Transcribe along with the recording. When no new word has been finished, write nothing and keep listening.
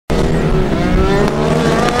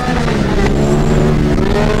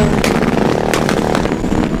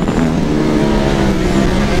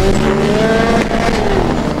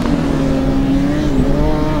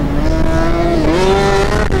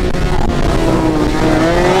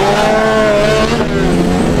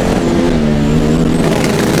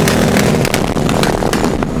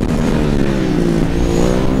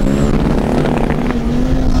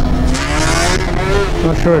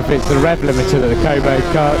sure if it's the rev limiter that the Coburg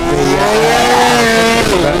car,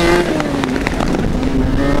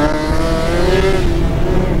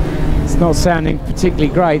 it's not sounding particularly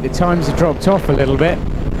great. The times have dropped off a little bit,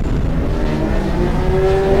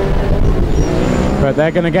 but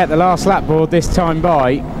they're going to get the last lap board this time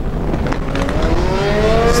by.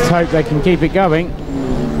 Just hope they can keep it going.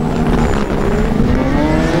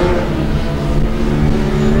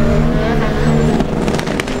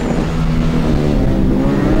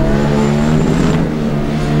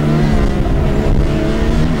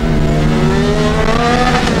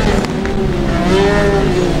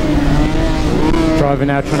 Driver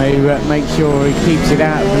now trying to make sure he keeps it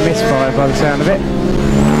out of the misfire by the sound of it.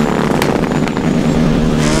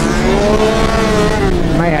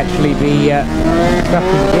 May actually be stuck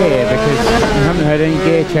in gear because we haven't heard any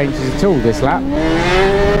gear changes at all this lap.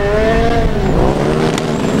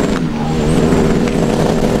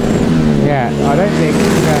 Yeah, I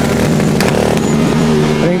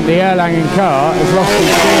think the Erlangen car has lost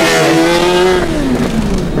its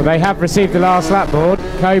gear, but they have received the last lap board.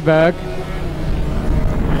 Coburg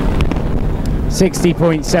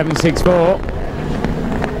 60.764.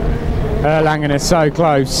 Erlangen is so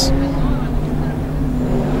close.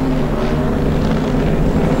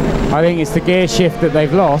 I think it's the gear shift that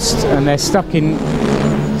they've lost and they're stuck in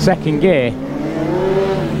second gear.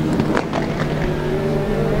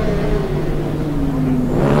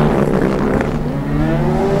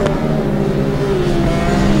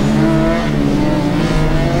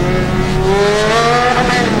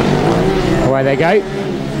 Away they go.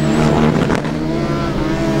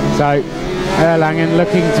 So Erlangen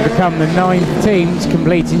looking to become the 9th team to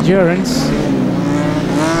complete endurance.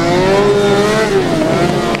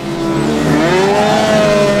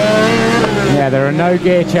 Yeah, there are no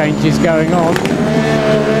gear changes going on.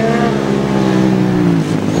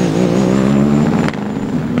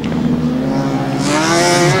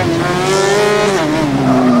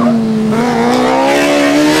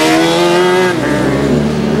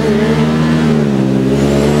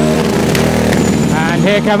 And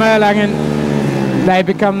here come Erlangen. They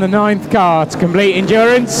become the 9th car to complete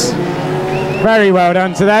endurance. Very well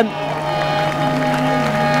done to them.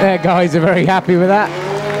 Their guys are very happy with that.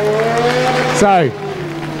 So,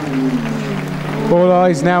 all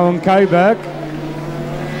eyes now on Coburg.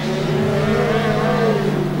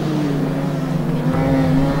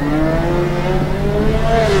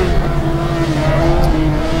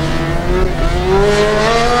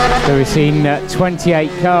 So we've seen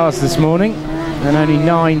 28 cars this morning and only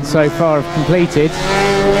 9 so far have completed.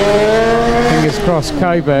 Fingers crossed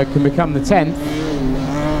Coburg can become the 10th.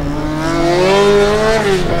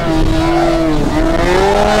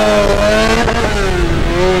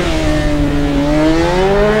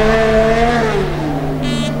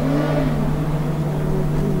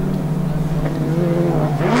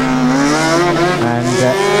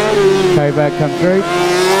 Coburg come through.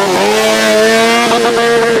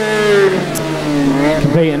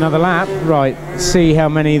 Complete another lap. Right, see how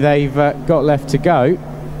many they've got left to go.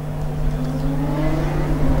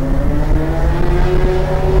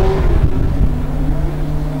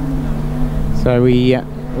 So we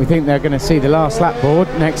think they're going to see the last lap board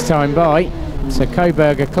next time by. So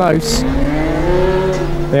Coburg are close.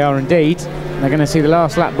 They are indeed. They're going to see the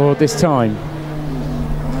last lap board this time.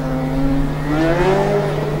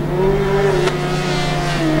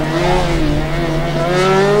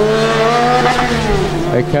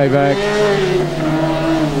 Coburg.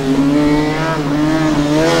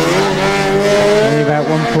 Only about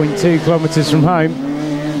 1.2 kilometres from home.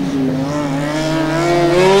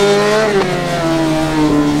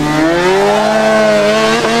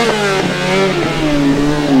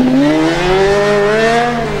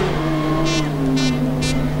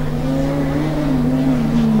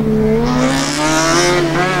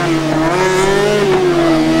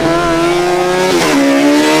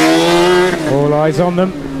 All eyes on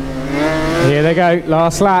them. Here they go,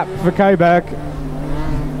 last lap for Coburg.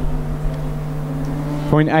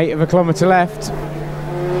 0.8 of a kilometre left.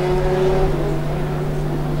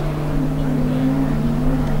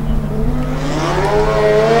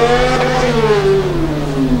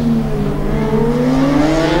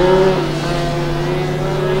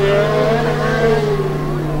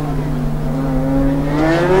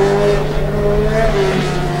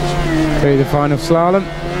 Through the final slalom.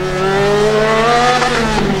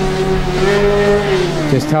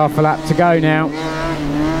 Just half a lap to go now.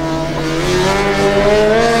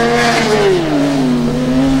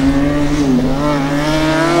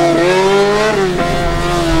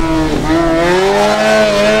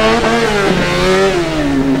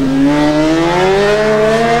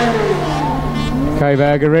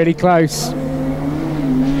 Coburg are really close.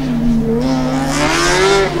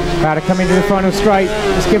 About to come into the final straight.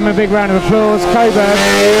 Let's give them a big round of applause. Coburg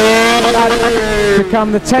had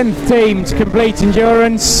become the 10th team to complete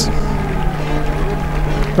endurance.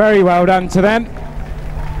 Very well done to them.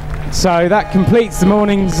 So that completes the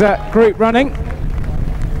morning's group running.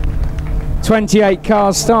 28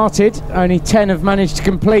 cars started, only 10 have managed to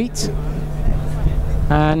complete.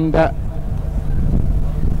 And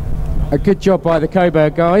a good job by the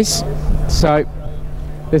Coburg guys. So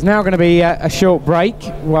there's now going to be a short break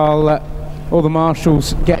while all the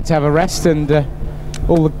marshals get to have a rest and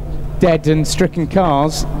all the dead and stricken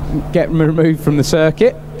cars get removed from the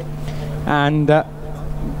circuit. And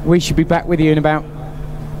we should be back with you in about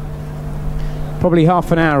probably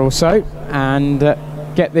half an hour or so and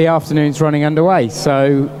get the afternoon's running underway.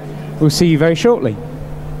 So we'll see you very shortly.